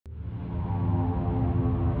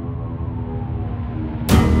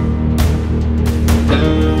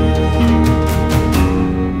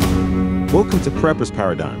welcome to Prepper's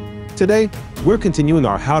Paradigm. Today, we're continuing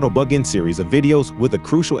our How to Bug In series of videos with a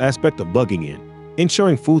crucial aspect of bugging in,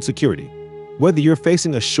 ensuring food security. Whether you're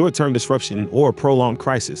facing a short-term disruption or a prolonged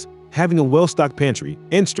crisis, having a well-stocked pantry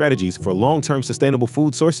and strategies for long-term sustainable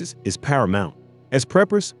food sources is paramount. As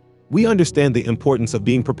preppers, we understand the importance of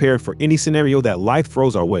being prepared for any scenario that life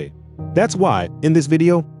throws our way. That's why, in this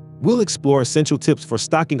video, we'll explore essential tips for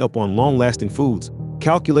stocking up on long-lasting foods,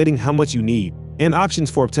 calculating how much you need, and options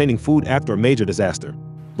for obtaining food after a major disaster.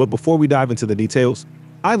 But before we dive into the details,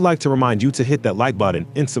 I'd like to remind you to hit that like button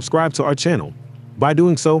and subscribe to our channel. By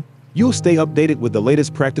doing so, you'll stay updated with the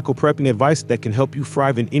latest practical prepping advice that can help you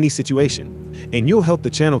thrive in any situation, and you'll help the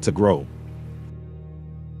channel to grow.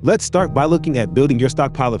 Let's start by looking at building your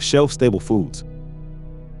stockpile of shelf-stable foods.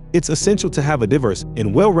 It's essential to have a diverse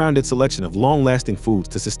and well-rounded selection of long-lasting foods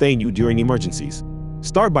to sustain you during emergencies.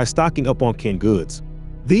 Start by stocking up on canned goods.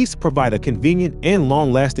 These provide a convenient and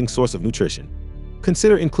long-lasting source of nutrition.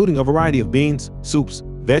 Consider including a variety of beans, soups,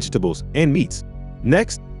 vegetables, and meats.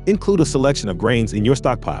 Next, include a selection of grains in your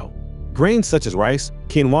stockpile. Grains such as rice,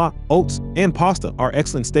 quinoa, oats, and pasta are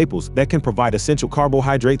excellent staples that can provide essential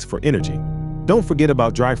carbohydrates for energy. Don't forget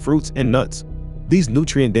about dried fruits and nuts. These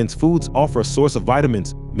nutrient-dense foods offer a source of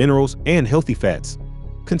vitamins, minerals, and healthy fats.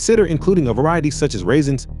 Consider including a variety such as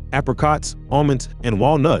raisins, apricots, almonds, and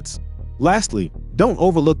walnuts. Lastly, don't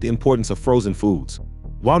overlook the importance of frozen foods.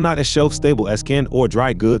 While not as shelf-stable as canned or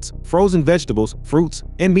dried goods, frozen vegetables, fruits,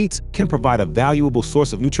 and meats can provide a valuable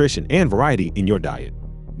source of nutrition and variety in your diet.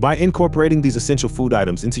 By incorporating these essential food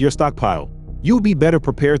items into your stockpile, you'll be better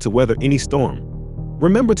prepared to weather any storm.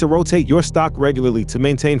 Remember to rotate your stock regularly to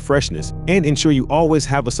maintain freshness and ensure you always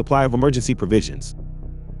have a supply of emergency provisions.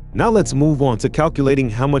 Now let's move on to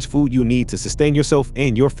calculating how much food you need to sustain yourself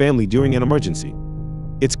and your family during an emergency.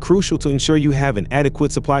 It's crucial to ensure you have an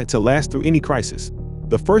adequate supply to last through any crisis.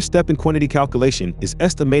 The first step in quantity calculation is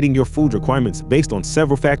estimating your food requirements based on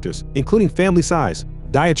several factors, including family size,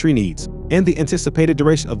 dietary needs, and the anticipated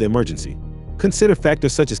duration of the emergency. Consider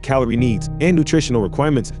factors such as calorie needs and nutritional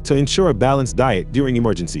requirements to ensure a balanced diet during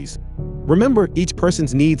emergencies. Remember, each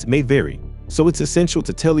person's needs may vary, so it's essential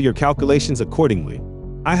to tailor your calculations accordingly.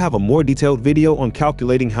 I have a more detailed video on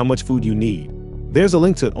calculating how much food you need. There's a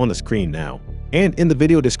link to it on the screen now, and in the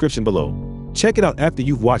video description below. Check it out after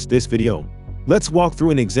you've watched this video. Let's walk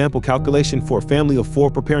through an example calculation for a family of 4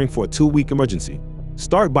 preparing for a 2-week emergency.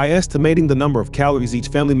 Start by estimating the number of calories each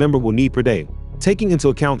family member will need per day, taking into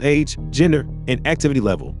account age, gender, and activity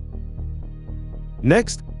level.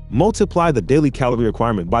 Next, multiply the daily calorie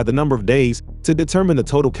requirement by the number of days to determine the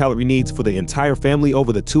total calorie needs for the entire family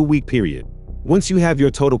over the 2-week period. Once you have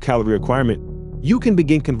your total calorie requirement, you can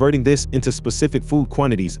begin converting this into specific food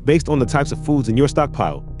quantities based on the types of foods in your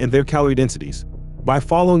stockpile and their calorie densities. By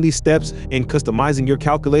following these steps and customizing your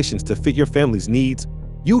calculations to fit your family's needs,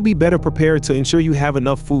 you'll be better prepared to ensure you have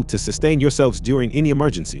enough food to sustain yourselves during any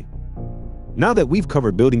emergency. Now that we've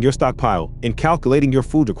covered building your stockpile and calculating your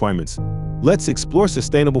food requirements, let's explore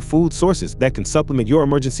sustainable food sources that can supplement your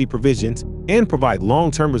emergency provisions and provide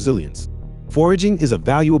long-term resilience. Foraging is a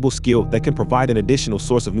valuable skill that can provide an additional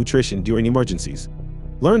source of nutrition during emergencies.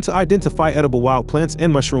 Learn to identify edible wild plants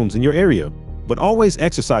and mushrooms in your area, but always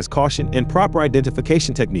exercise caution and proper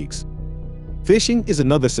identification techniques. Fishing is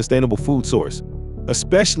another sustainable food source,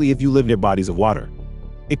 especially if you live near bodies of water.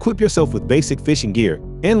 Equip yourself with basic fishing gear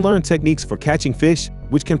and learn techniques for catching fish,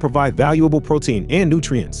 which can provide valuable protein and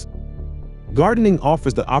nutrients. Gardening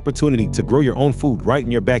offers the opportunity to grow your own food right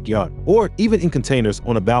in your backyard or even in containers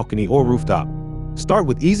on a balcony or rooftop. Start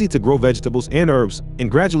with easy-to-grow vegetables and herbs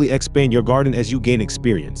and gradually expand your garden as you gain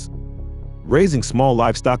experience. Raising small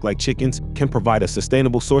livestock like chickens can provide a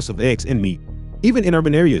sustainable source of eggs and meat. Even in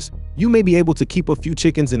urban areas, you may be able to keep a few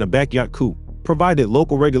chickens in a backyard coop, provided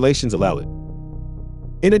local regulations allow it.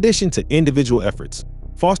 In addition to individual efforts,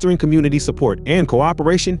 fostering community support and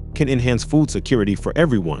cooperation can enhance food security for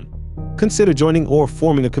everyone. Consider joining or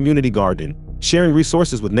forming a community garden, sharing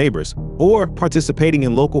resources with neighbors, or participating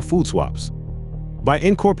in local food swaps. By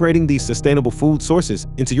incorporating these sustainable food sources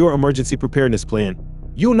into your emergency preparedness plan,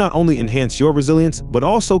 you'll not only enhance your resilience, but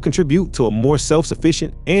also contribute to a more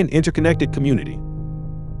self-sufficient and interconnected community.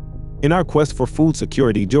 In our quest for food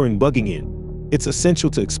security during bugging in, it's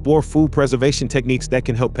essential to explore food preservation techniques that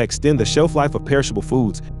can help extend the shelf life of perishable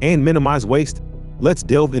foods and minimize waste. Let's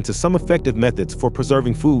delve into some effective methods for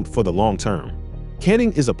preserving food for the long term.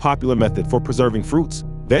 Canning is a popular method for preserving fruits,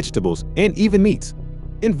 vegetables, and even meats.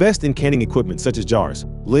 Invest in canning equipment such as jars,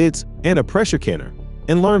 lids, and a pressure canner,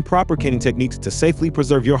 and learn proper canning techniques to safely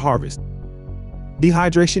preserve your harvest.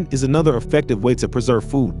 Dehydration is another effective way to preserve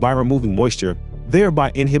food by removing moisture,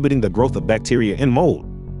 thereby inhibiting the growth of bacteria and mold.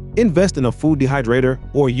 Invest in a food dehydrator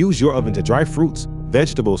or use your oven to dry fruits,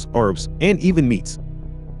 vegetables, herbs, and even meats.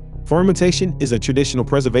 Fermentation is a traditional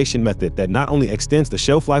preservation method that not only extends the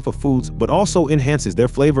shelf life of foods but also enhances their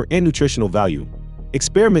flavor and nutritional value.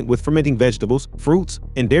 Experiment with fermenting vegetables, fruits,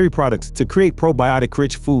 and dairy products to create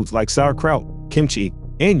probiotic-rich foods like sauerkraut, kimchi,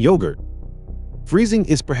 and yogurt. Freezing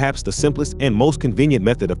is perhaps the simplest and most convenient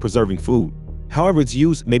method of preserving food. However, its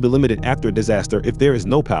use may be limited after a disaster if there is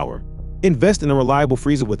no power. Invest in a reliable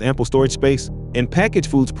freezer with ample storage space and package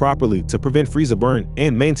foods properly to prevent freezer burn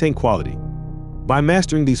and maintain quality. By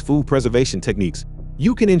mastering these food preservation techniques,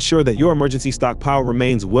 you can ensure that your emergency stockpile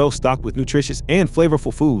remains well stocked with nutritious and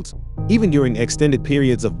flavorful foods, even during extended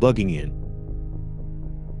periods of bugging in.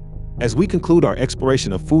 As we conclude our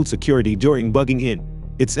exploration of food security during bugging in,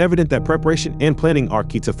 it's evident that preparation and planning are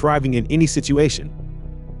key to thriving in any situation.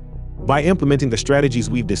 By implementing the strategies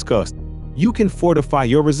we've discussed, you can fortify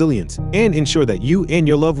your resilience and ensure that you and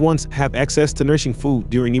your loved ones have access to nourishing food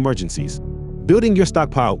during emergencies. Building your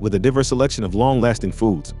stockpile with a diverse selection of long-lasting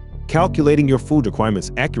foods, calculating your food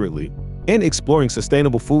requirements accurately, and exploring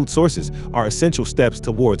sustainable food sources are essential steps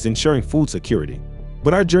towards ensuring food security.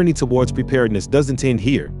 But our journey towards preparedness doesn't end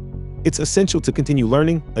here. It's essential to continue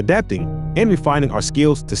learning, adapting, and refining our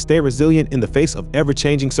skills to stay resilient in the face of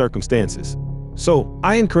ever-changing circumstances. So,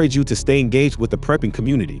 I encourage you to stay engaged with the prepping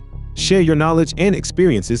community. Share your knowledge and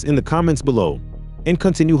experiences in the comments below, and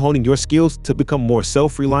continue honing your skills to become more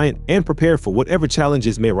self-reliant and prepared for whatever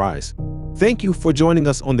challenges may arise. Thank you for joining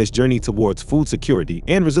us on this journey towards food security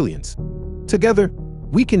and resilience. Together,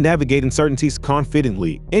 we can navigate uncertainties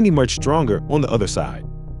confidently and emerge stronger on the other side.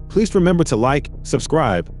 Please remember to like,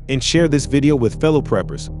 subscribe, and share this video with fellow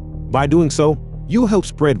preppers. By doing so, you'll help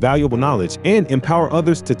spread valuable knowledge and empower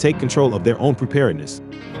others to take control of their own preparedness.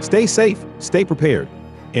 Stay safe, stay prepared,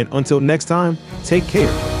 and until next time, take care.